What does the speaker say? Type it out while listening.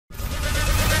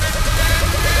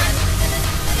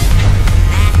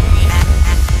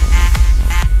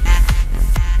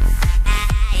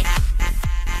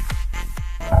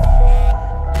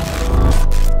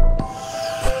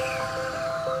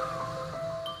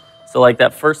So like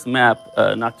that first map,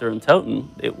 Nocturne Toten,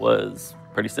 it was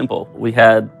pretty simple. We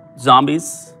had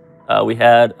zombies, we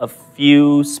had a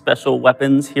few special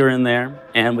weapons here and there,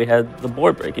 and we had the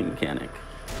board breaking mechanic.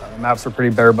 The maps are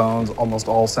pretty bare bones, almost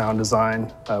all sound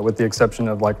design, with the exception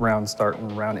of like round start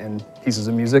and round end pieces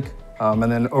of music. And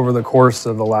then over the course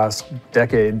of the last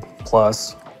decade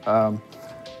plus,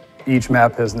 each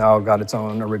map has now got its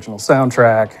own original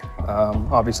soundtrack.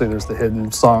 Obviously there's the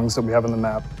hidden songs that we have on the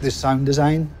map. The sound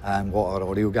design and what our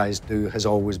audio guys do has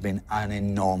always been an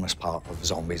enormous part of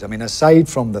Zombies. I mean, aside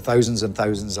from the thousands and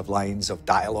thousands of lines of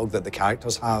dialogue that the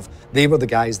characters have, they were the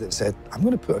guys that said, I'm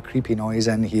going to put a creepy noise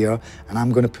in here and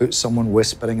I'm going to put someone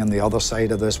whispering on the other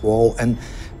side of this wall. And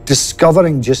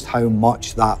discovering just how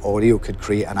much that audio could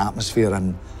create an atmosphere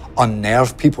and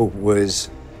unnerve people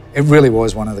it really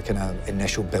was one of the kind of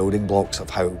initial building blocks of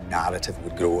how narrative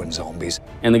would grow in Zombies.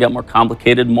 And they got more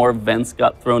complicated, more events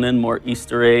got thrown in, more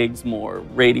Easter eggs, more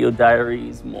radio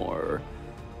diaries, more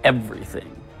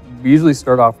everything. We usually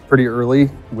start off pretty early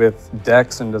with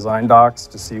decks and design docs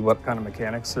to see what kind of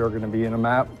mechanics are going to be in a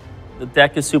map. The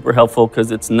deck is super helpful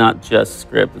because it's not just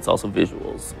script, it's also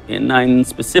visuals. In 9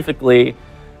 specifically,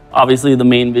 obviously the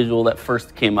main visual that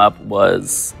first came up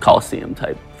was Coliseum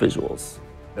type visuals.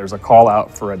 There's a call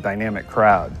out for a dynamic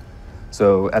crowd.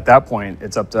 So at that point,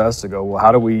 it's up to us to go, well,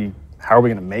 how are we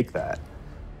going to make that?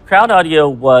 Crowd audio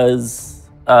was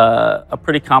a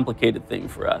pretty complicated thing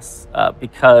for us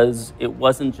because it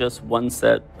wasn't just one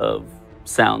set of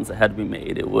sounds that had to be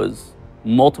made. It was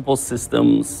multiple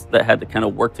systems that had to kind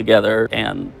of work together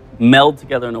and meld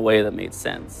together in a way that made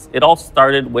sense. It all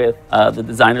started with the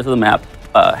designers of the map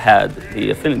had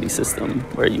the affinity system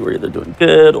where you were either doing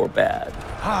good or bad.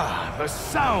 Ah, the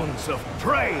sounds of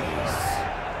praise.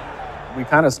 We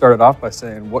kind of started off by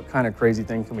saying, what kind of crazy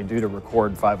thing can we do to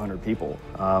record 500 people?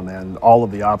 And all of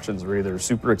the options were either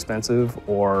super expensive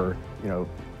or,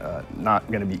 not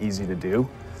going to be easy to do.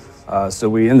 So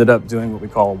we ended up doing what we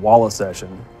call a walla session,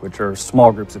 which are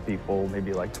small groups of people,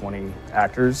 maybe like 20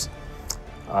 actors,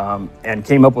 and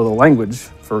came up with a language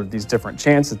for these different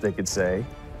chants that they could say,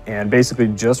 and basically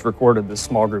just recorded this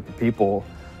small group of people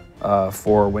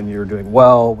for when you were doing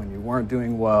well, when you weren't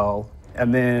doing well,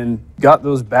 and then got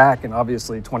those back. And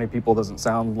obviously 20 people doesn't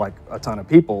sound like a ton of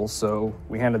people, so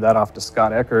we handed that off to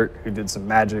Scott Eckert, who did some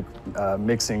magic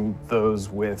mixing those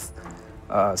with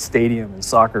stadium and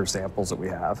soccer samples that we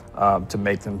have to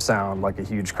make them sound like a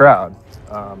huge crowd.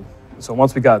 So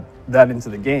once we got that into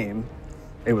the game,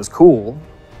 it was cool,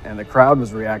 and the crowd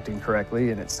was reacting correctly,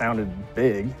 and it sounded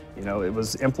big. It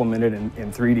was implemented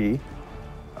in 3D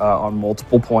on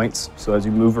multiple points. So as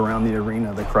you move around the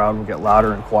arena, the crowd will get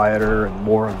louder and quieter and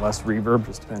more and less reverb,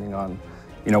 just depending on,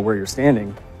 where you're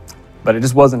standing. But it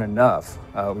just wasn't enough.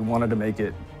 We wanted to make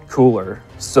it cooler.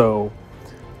 So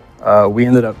we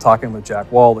ended up talking with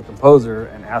Jack Wall, the composer,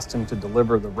 and asked him to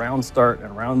deliver the round start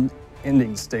and round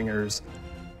ending stingers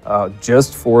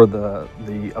just for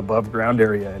the above ground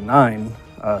area in 9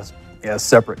 as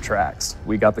separate tracks.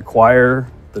 We got the choir,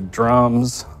 the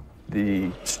drums, the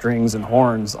strings and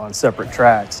horns on separate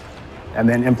tracks, and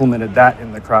then implemented that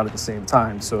in the crowd at the same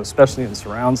time. So especially in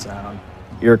surround sound,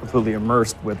 you're completely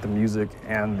immersed with the music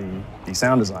and the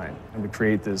sound design, and we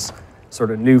create this sort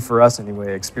of new, for us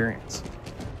anyway, experience.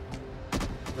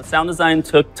 The sound design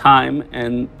took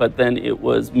time, but then it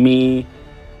was me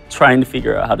trying to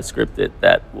figure out how to script it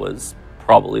that was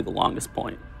probably the longest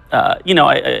point.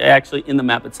 I actually, in the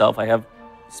map itself, I have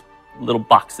little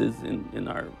boxes in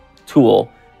our tool,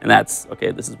 and that's,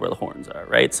 okay, this is where the horns are,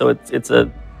 right? So it's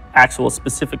a actual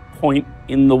specific point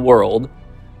in the world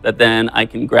that then I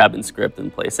can grab and script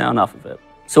and play sound off of it.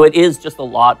 So it is just a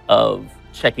lot of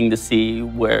checking to see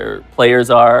where players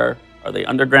are. Are they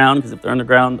underground? Because if they're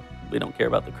underground, we don't care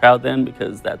about the crowd then,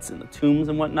 because that's in the tombs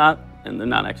and whatnot, and they're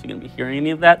not actually going to be hearing any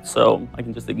of that, so I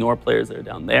can just ignore players that are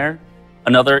down there.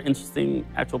 Another interesting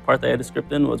actual part that I had to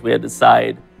script in was we had to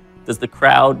decide, does the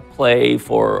crowd play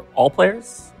for all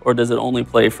players, or does it only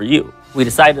play for you? We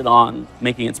decided on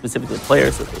making it specifically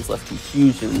players so there's less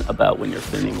confusion about when your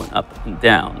affinity went up and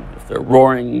down. If they're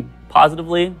roaring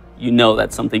positively, you know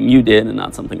that's something you did and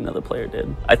not something another player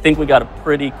did. I think we got a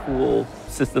pretty cool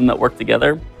system that worked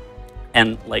together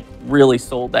and really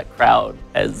sold that crowd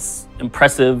as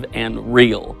impressive and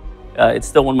real. It's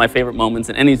still one of my favorite moments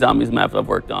in any Zombies map I've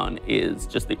worked on, is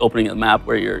just the opening of the map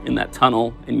where you're in that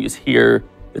tunnel and you just hear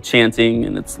the chanting,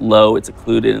 and it's low, it's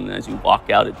occluded, and as you walk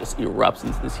out, it just erupts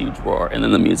into this huge roar, and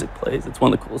then the music plays. It's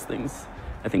one of the coolest things,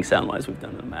 I think, sound-wise we've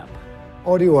done in the map.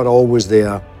 Audio are always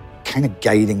there, kind of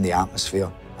guiding the atmosphere.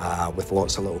 with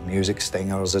lots of little music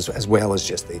stingers, as well as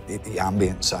just the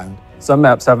ambient sound. Some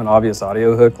maps have an obvious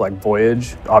audio hook, like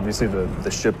Voyage. Obviously, the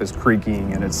ship is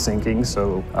creaking and it's sinking,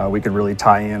 so we could really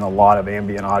tie in a lot of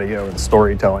ambient audio and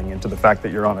storytelling into the fact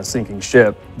that you're on a sinking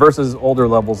ship, versus older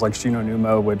levels like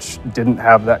Shinonuma, which didn't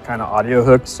have that kind of audio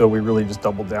hook, so we really just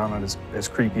doubled down on as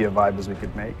creepy a vibe as we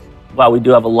could make. While we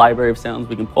do have a library of sounds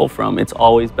we can pull from, it's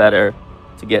always better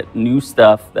to get new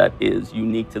stuff that is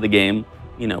unique to the game.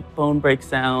 You know, bone break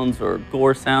sounds or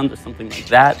gore sounds or something like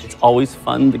that. It's always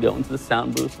fun to go into the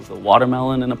sound booth with a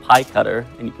watermelon and a pie cutter,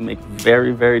 and you can make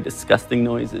very, very disgusting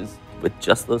noises with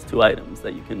just those two items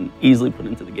that you can easily put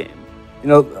into the game. You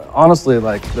know, honestly,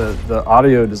 like the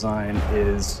audio design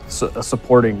is a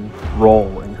supporting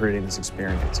role in creating this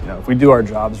experience. You know, if we do our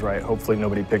jobs right, hopefully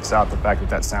nobody picks out the fact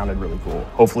that that sounded really cool.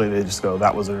 Hopefully they just go,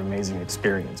 that was an amazing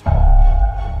experience.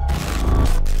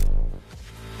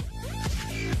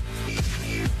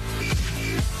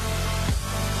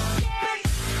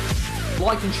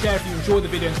 Like and share if you enjoy the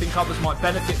video and think others might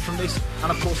benefit from this,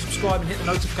 and of course subscribe and hit the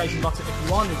notification button if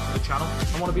you are new to the channel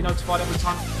and want to be notified every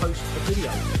time I post a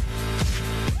video.